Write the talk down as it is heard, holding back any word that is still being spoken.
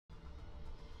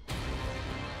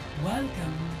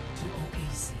Welcome to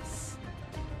Oasis.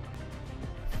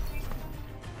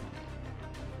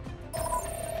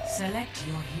 Select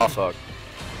your hero. Oh fuck.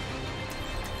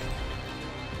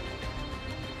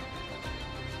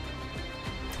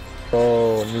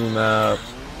 Oh, new map.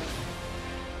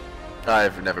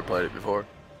 I've never played it before.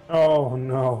 Oh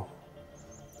no.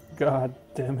 God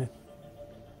damn it.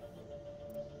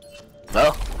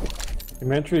 Well,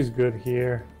 Elementary is good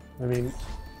here. I mean,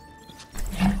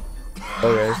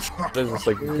 Okay. What is this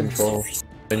like control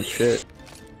and shit?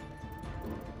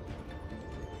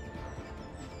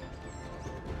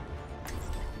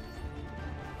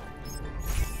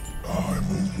 I'm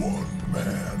a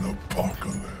one-man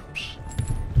apocalypse.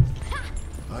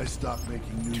 I stopped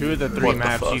making new. Two of the three What the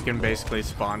maps fuck? you can basically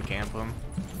spawn camp them.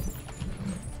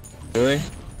 Really?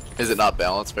 is it not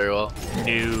balanced very well?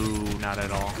 No, not at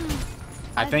all.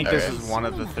 I think this Okay. is one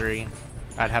of the three.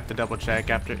 I'd have to double check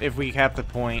after if we have the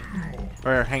point.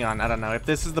 Or hang on, I don't know. If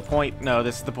this is the point, no,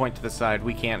 this is the point to the side.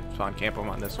 We can't spawn camp them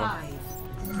on this one.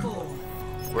 5, 4,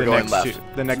 We're going next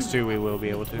left. the next two we will be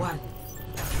able to. 1.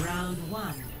 Round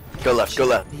 1. Go left, go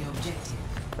left. The objective.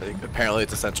 I think apparently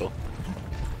it's essential.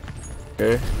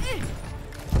 Okay.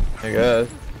 I guess.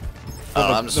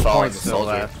 Oh, I'm just following the point's still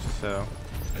soldier. left, so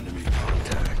Enemy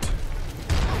contact.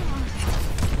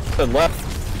 Then left.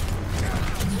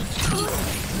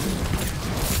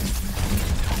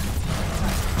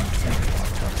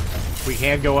 we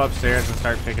can go upstairs and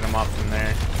start picking them up from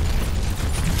there.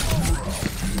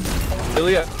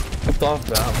 Really? I thought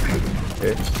down.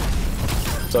 Okay.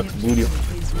 Sucks booty.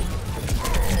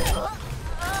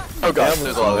 Oh god, Yeah,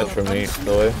 there's a lot I'm of from them. me,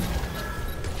 really.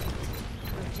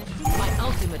 My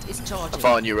ultimate is I'm charging.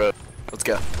 following you, Road. Let's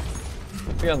go.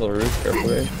 Be on the roof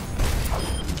carefully.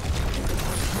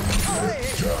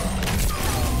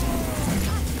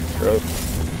 Bro.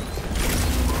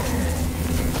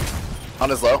 On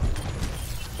his low.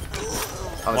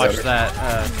 On his Watch over. that,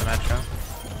 Metro.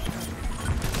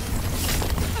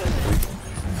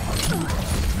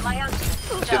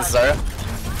 Get the Zarya.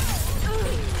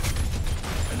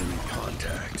 Enemy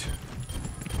contact.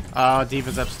 Oh, Deep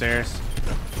is upstairs.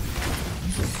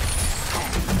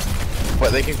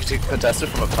 What, they can contest it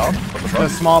from up top? What the The fuck?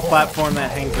 small platform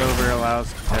that hangs over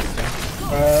allows contesting.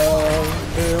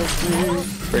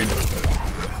 Pretty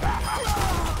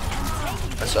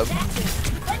Nice job.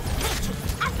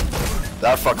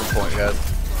 That fucking point, guys.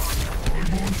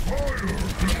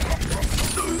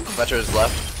 Metro is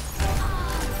left.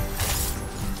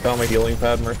 Found my healing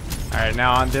pad, Mer. Alright,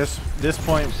 now on this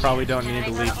point, we probably don't need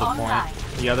to leave the point.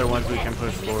 The other ones we can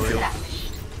push forward.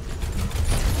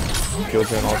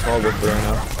 Killjoy also, I'll go for her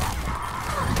now.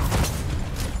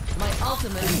 My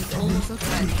ultimate is almost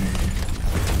ready.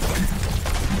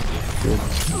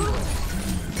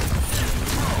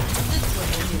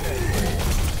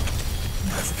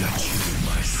 I've got you in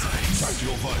my sights.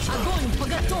 Tactical visor. Огонь по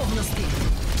готовности.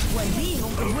 Вали,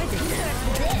 он проводит.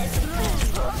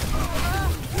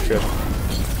 Good.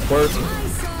 Work.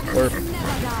 Work.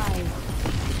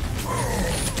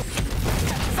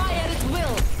 Fire at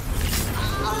will.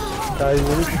 guys, we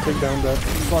need to take down that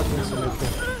fucking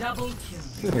Symmetra. Double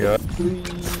kill. Yeah.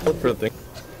 Look for the thing.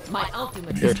 My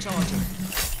ultimate Here. is charging.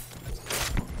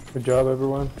 Good job,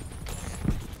 everyone.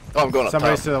 Oh, I'm going up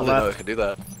Somebody's top. to the I didn't know left. I could do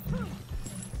that.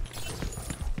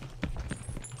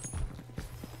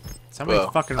 Somebody's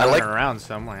Well, fucking I running like- around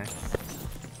somewhere.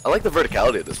 I like the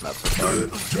verticality of this map so far.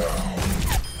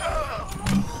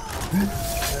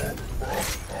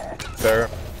 Fair.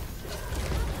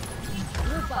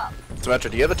 Symmetra,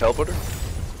 do you have a teleporter?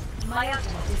 My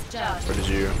ultimate is charged. Or did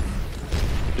you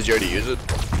already use it?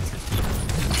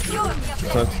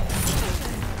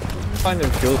 Find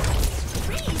him killed.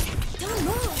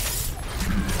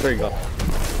 There you go.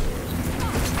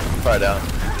 Fire down.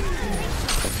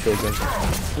 Field bin.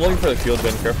 I'm looking for the field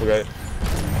bin. Careful, guy.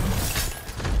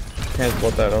 Can't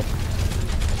split that up.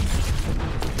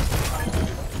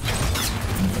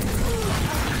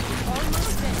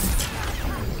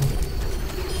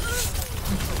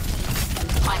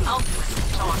 My ultimate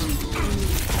is charging.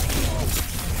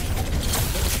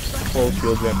 Close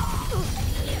field bin.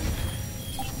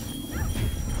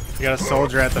 We got a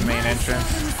soldier at the main entrance.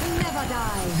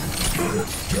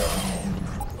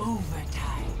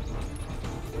 Overtime.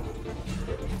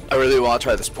 I really want to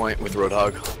try this point with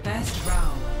Roadhog. Best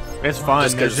round. It's fun.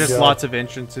 Just There's 'cause- just lots of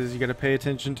entrances you got to pay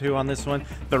attention to on this one.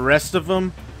 The rest of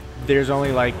them, there's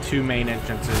only like 2 main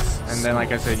entrances, and then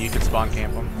like I said, you can spawn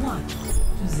camp them.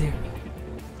 1-0.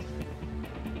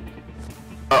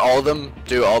 Are all of them?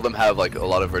 Do all of them have like a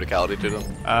lot of verticality to them?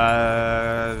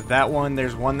 That one,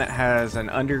 there's one that has an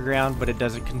underground, but it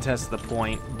doesn't contest the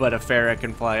point. But a Pharah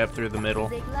can fly up through the middle.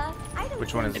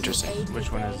 Which one is Interesting.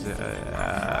 Which one is?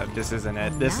 This isn't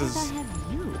it. This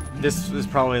is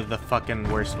probably the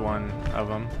fucking worst one of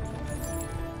them.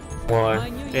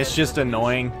 Why? It's just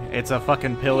annoying. It's a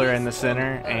fucking pillar in the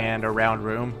center and a round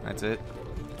room. That's it.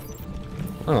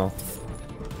 Oh.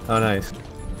 Oh, nice.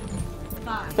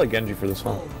 Let's play Genji for this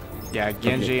one. Yeah,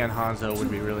 Genji and Hanzo would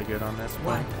be really good on this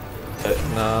one.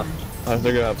 Nah. I think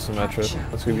they're gonna have Symmetra.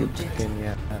 That's gonna be fucking,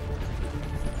 yeah.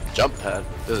 Jump pad.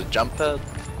 There's a jump pad.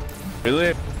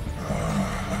 Really?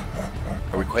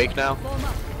 Are we Quake now?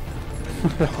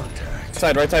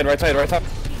 Side, right side, right side, right side.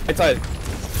 Right side.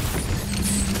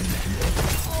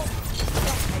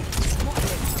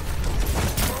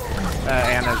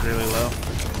 Anna's really low.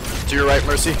 To your right,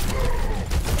 Mercy.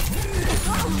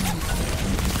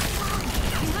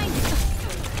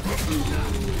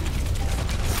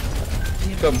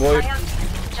 Good boy.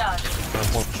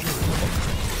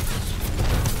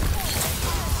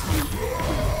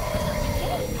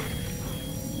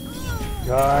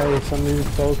 Guys, I need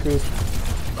focus.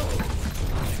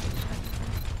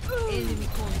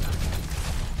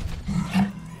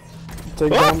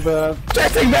 Take down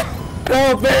that.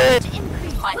 Help me!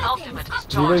 My ultimate is You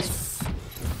charged. guys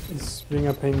is being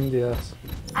a pain in the ass.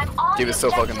 I'm on Keep it so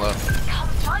fucking low. Come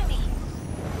join me.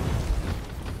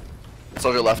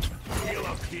 Soldier left.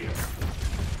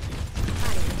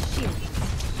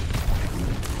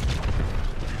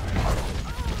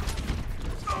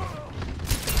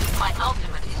 My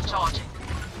ultimate is charging.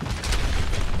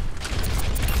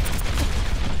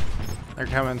 They're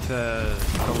coming to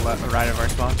the left, right of our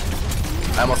spawn.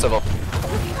 I almost have all.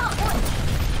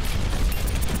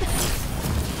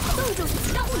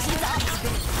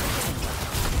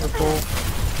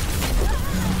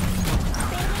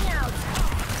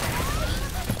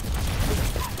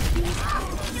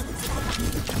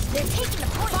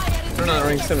 Turn on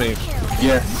ring 70.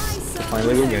 Yes.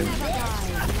 Finally go again.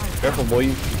 Careful,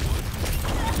 boy.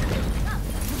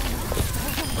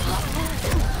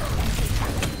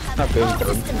 Not good.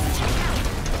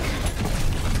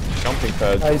 Jumping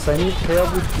pad. Guys, I need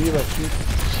help with Diva. She's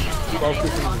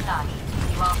focusing.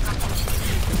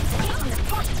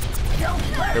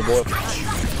 Good boy.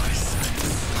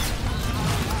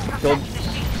 Killed.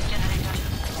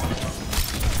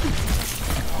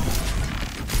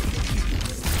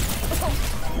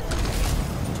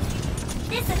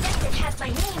 This objective has my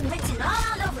name written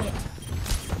all over it.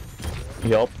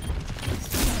 Yup.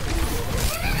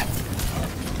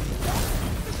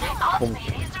 My ultimate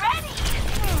is ready.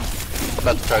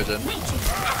 About to charge in. Matrix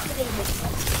activated.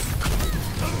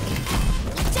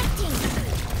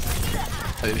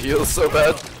 I need heals so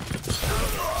bad.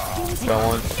 Got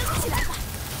one.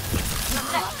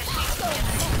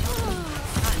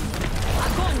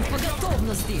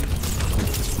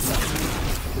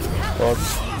 Fuck.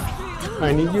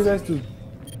 I need you guys to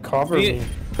cover me.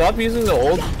 Stop using the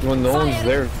ult when no one's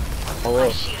there. Oh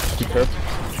well. Be careful.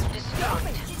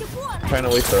 I'm trying to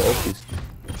waste our ulties.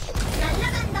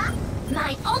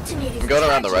 My ultimate is I'm going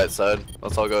around the right side.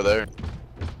 Let's all go there.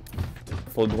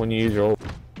 When you use your ult.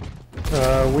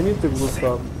 We need to group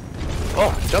up.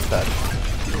 Oh, jump pad.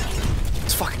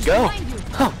 Let's fucking go.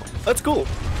 Huh, that's cool.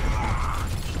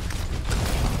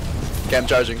 Okay, I'm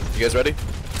charging. You guys ready?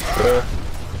 Sure.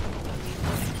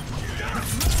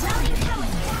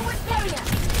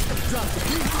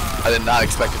 I did not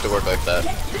expect it to work like that.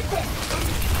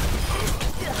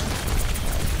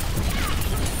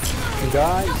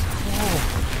 Guys,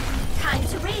 time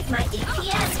to raise my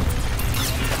ATM.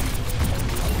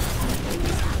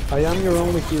 I am your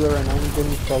only healer and I'm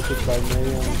getting focused by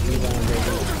Mei and Diva and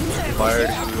Regan. Why are you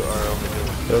only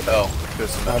doing? Oh,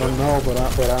 there's some I don't know,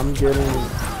 but I'm getting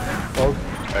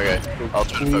focused. Okay, I'll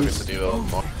try to focus the Diva a little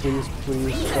more. Please,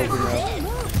 help me out.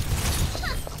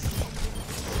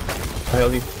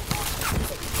 Heal you.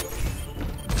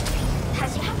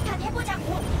 다시 한판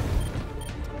해보자고.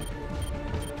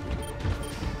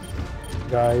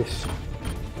 Guys,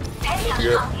 Stay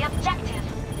Yeah. on the objective.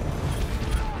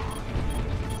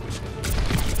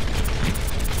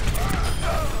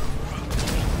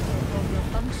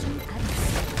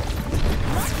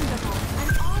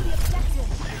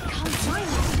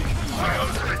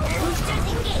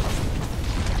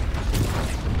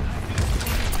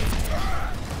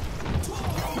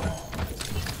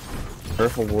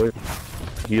 Careful, boy.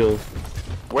 Heals.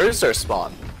 Where's their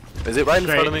spawn? Is it right in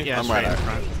front of me? Yeah, I'm straight right in at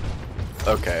front.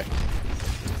 Okay.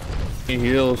 He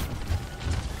heals.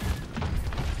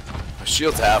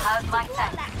 Shield's half. How's like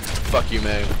that? Fuck you,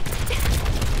 man.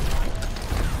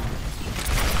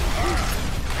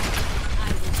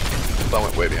 I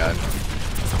went way behind.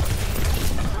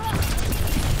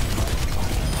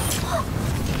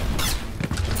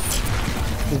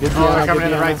 Oh, they're coming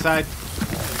in the right side.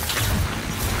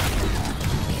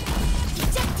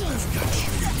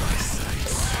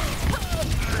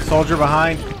 Soldier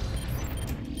behind.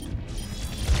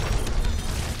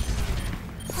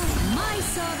 My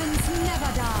servants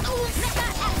never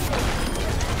die.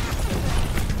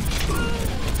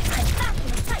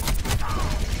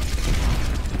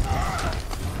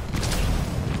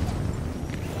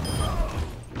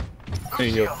 There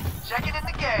you go. Check it in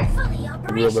the game. Fully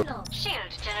operational. Shield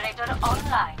generator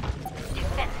online.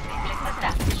 Defense matrix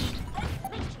established.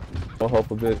 I'll help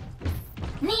a bit.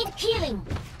 Need healing.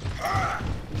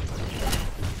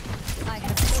 I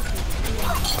have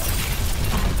spoken.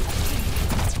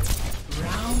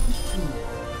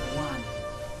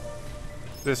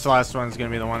 This last one's gonna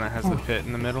be the one that has the pit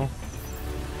in the middle.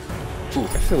 Ooh, I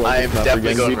feel like I am it's not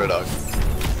definitely for going Genji. Red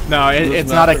Dog. No, It's it's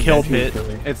not not a for kill Genji pit.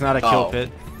 killing. It's not a kill Oh.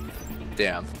 pit.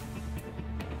 Damn.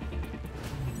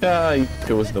 Yeah,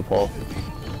 it was Nepal.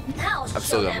 Now I'm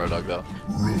still going Red Dog though.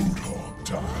 Roadhog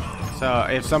time. So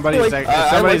if somebody's like- if I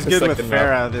somebody's like the good with second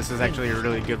map. Pharah, this is actually a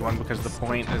really good one because the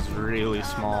point is really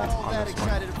small on this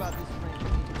one.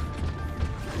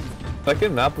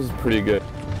 Second map was pretty good.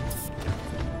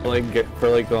 For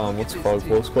what's it called,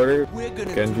 close quarter,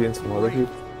 Genji and some other people.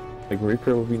 Like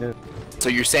Reaper will be next. So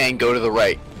you're saying go to the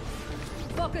right.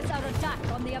 Focus our attack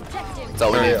on the objective. That's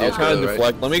all we need Alright, to do I'll is try go to to the right.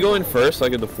 deflect. Let me go in first so I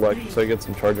can deflect, so I get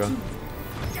some charge on.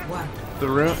 The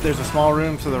room, there's a small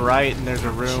room to the right, and there's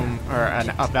a room or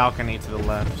a balcony to the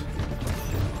left.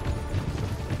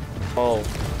 Oh.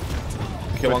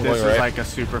 Okay, But I'm this going is right. like a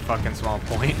super fucking small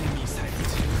point.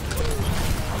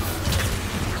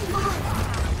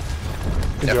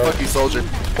 Yeah, fuck you, soldier.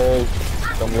 Oh,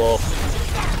 I'm low.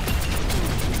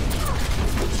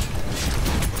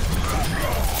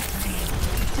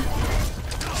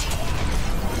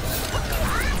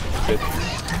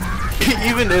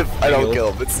 Even if I don't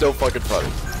kill him, it's still fucking funny.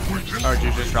 Or did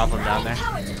you just drop him down there?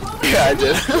 Yeah, I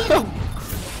did.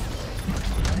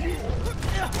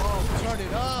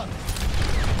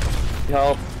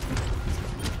 Help.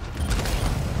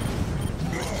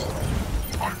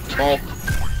 Oh,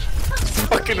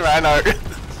 Fucking Reinhardt. Are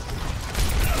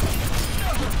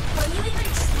you even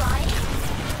trying?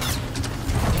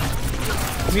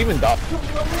 I'm even done.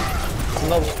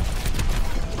 No.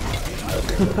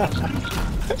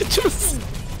 Just.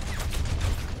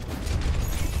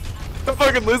 I'm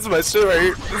fucking losing my shit right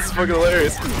here. This is fucking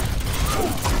hilarious.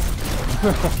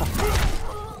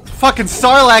 Fucking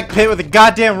Sarlacc pit with a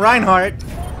goddamn Reinhardt.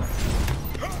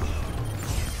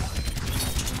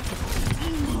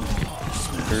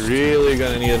 We're really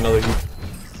gonna need another heat.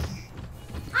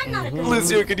 I'm not a good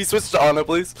Lucio, can you switch to Ana,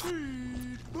 please?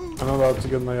 I'm about to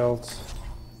get my ult.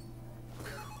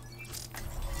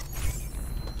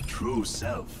 True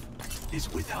self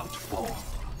is without form.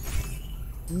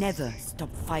 Never stop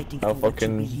fighting I'll for what you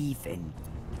fucking- believe in.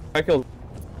 I killed.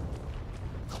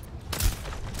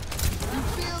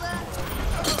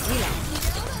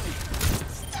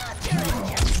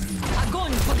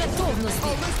 Огонь по готовности.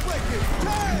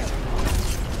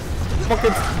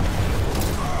 Fucking.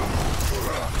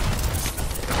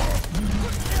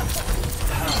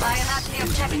 I am at the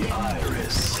objective.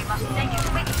 We must take it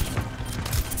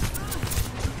quickly.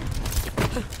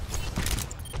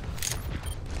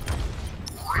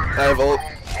 I have ult.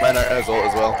 Reinhardt has ult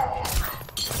as well.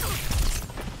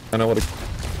 I know what.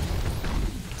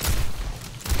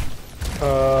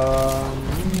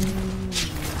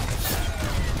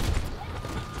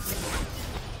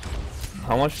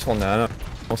 How much till Nana?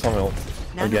 What's on my ult?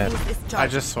 Again. Nano is I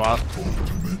charged. just swapped.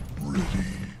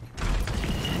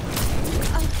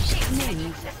 Shield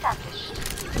matrix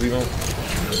established. We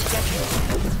don't.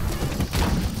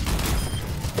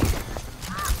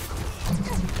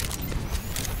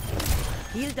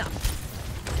 Healed up.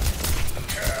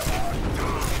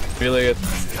 Really good.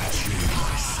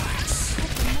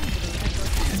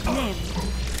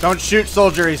 Don't shoot,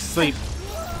 soldier. He's asleep.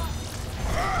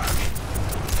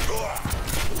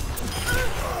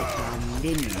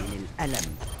 للألم.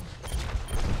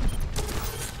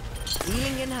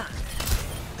 Healing in hand.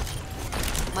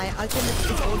 My ultimate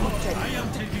is almost ready.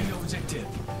 am taking the objective.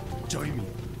 Join me.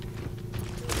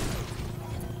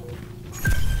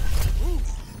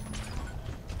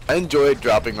 I enjoyed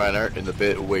dropping Reinhardt in the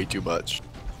pit way too much.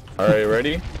 Alright,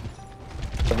 ready?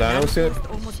 Nano soon?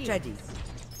 Almost ready.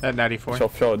 At 94.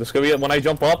 Show. This is gonna be when I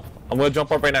jump up. I'm gonna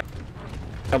jump up right now.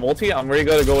 I'm ulti. I'm ready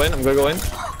to go in. I'm gonna go in.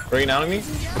 Right now to me.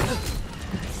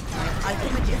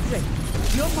 Ultimate is ready.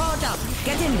 You're powered up.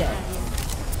 Get in there.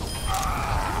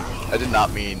 I did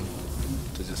not mean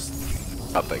to just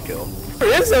stop that kill.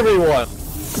 Where is everyone?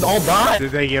 It's all died.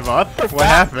 Did they give up? What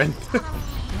happened?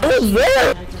 I was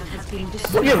there!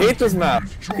 I hate this map.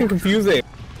 It's fucking confusing.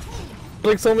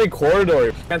 Like so many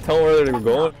corridors. Can't tell where they're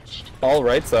going. All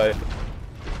right side.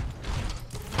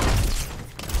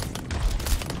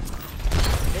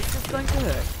 This is going to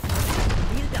hurt.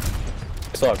 Heal down.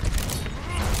 Suck.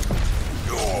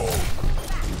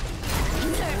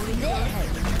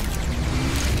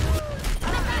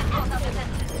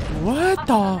 What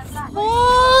the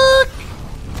fuck?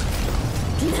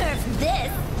 Nerf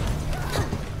this.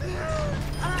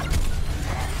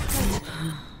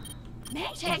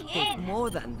 Check Take in. more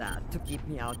than that to keep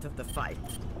me out of the fight.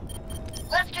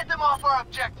 Let's get them off our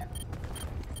objective.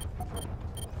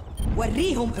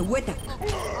 وريهم قوتك.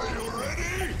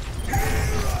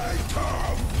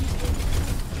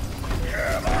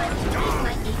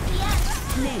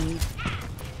 Name.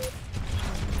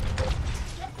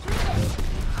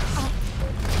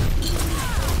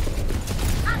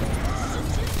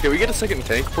 Can we get a second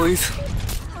tank, please?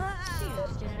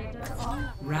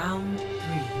 Round 3.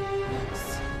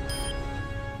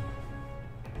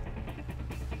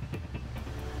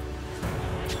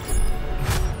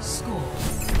 Score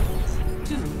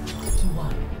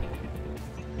 2-1.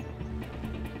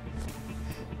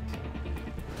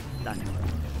 Done.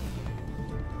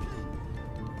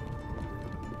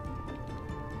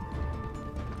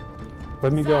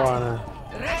 Let me go, Anna.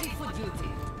 Ready for duty.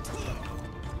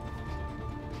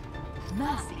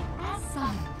 Mercy.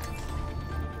 Sun.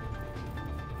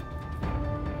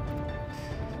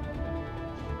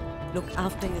 Look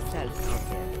after yourself out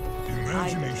there.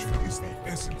 Imagination is the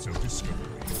essence of discovery.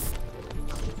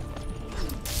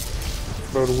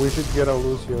 Bro, we should get a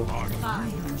Lucio.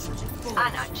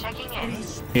 Anna checking in.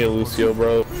 Yeah, Lucio,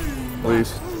 bro.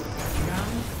 Please.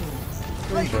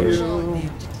 Thank you.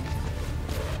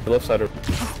 Left side or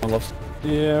on left.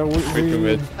 Yeah, Straight through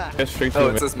mid. Get straight through Oh,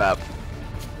 mid. it's this map.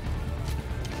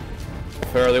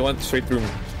 Fair, they went straight through. Enemy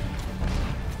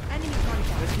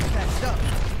contact. Keep patched up.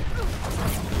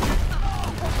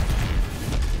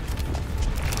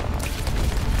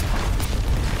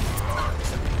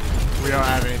 We don't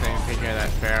have anything to take care of that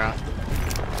Pharah.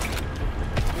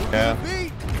 Yeah.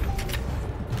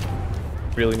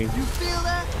 Really need. You feel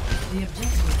that? The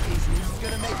objective is It's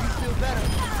gonna make you feel better.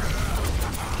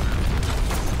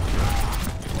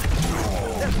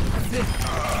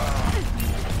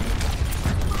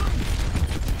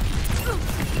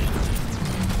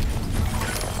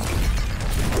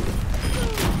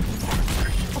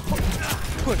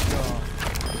 Good job.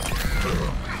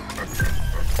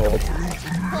 Oh.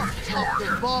 Up the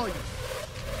volume.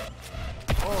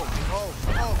 Oh.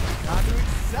 Time to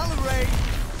accelerate.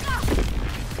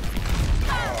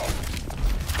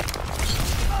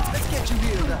 Let's get you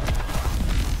healed up.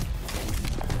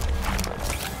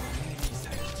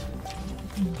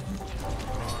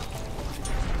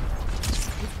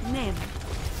 Name.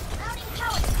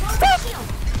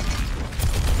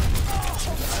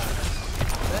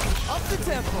 Up the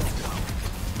tempo.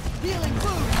 Healing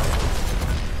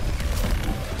boost.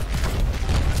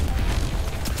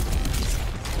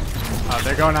 Oh,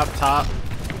 they're going up top.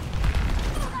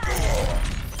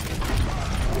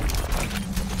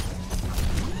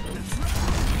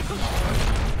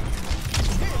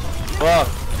 Fuck.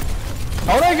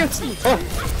 How did I get? Oh,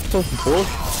 so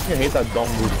bullshit. I hate that dumb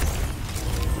move.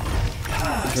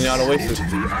 Zenyatta wasted.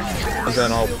 And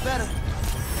then I'll Shield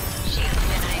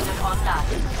generator online.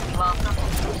 Welcome.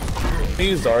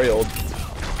 use Zarya ult.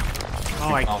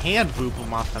 Oh, I can boop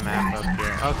them off the map up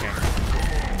here. Okay.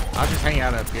 I'll just hang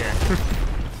out up here.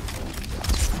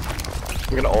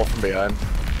 I'm gonna ult from behind.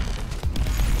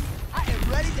 I am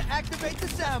ready to activate the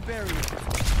sound barrier. To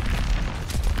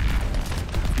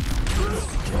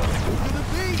the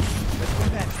beat. Let's go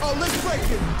back. Oh, let's break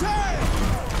it. Damn!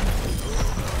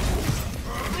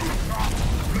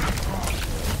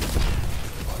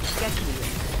 Get me.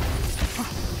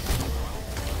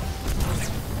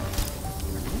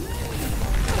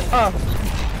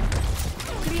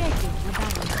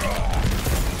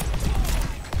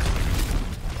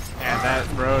 Yeah, that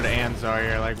Road and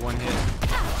Zarya are like one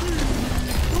hit.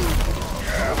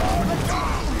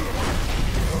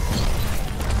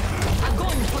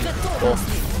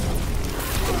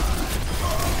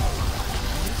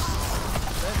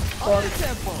 On the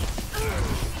tempo.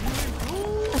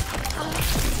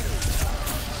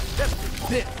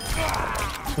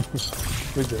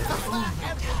 We did.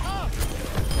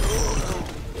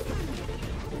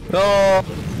 No.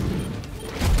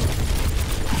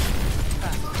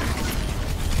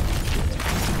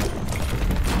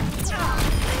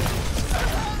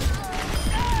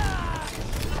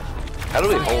 How do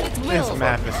we hold? This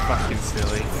map is fucking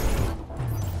silly.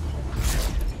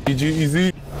 GG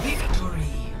easy.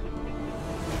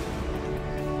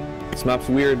 This map's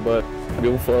weird, but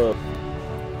go for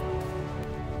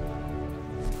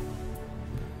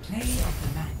Play of the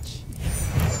match.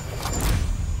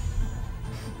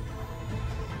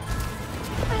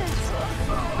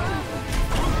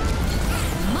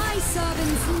 My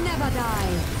servants never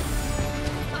die.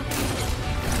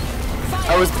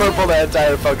 I was purple that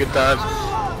entire fucking time.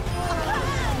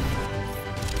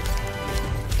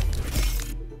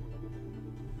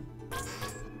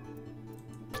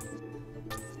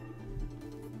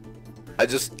 I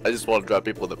just want to drop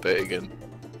people in the pit again.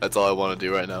 That's all I want to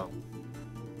do right now.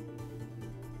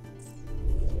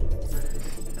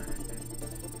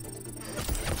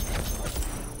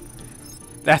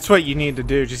 That's what you need to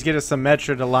do. Just get a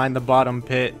Symmetra to line the bottom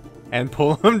pit and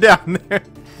pull him down there.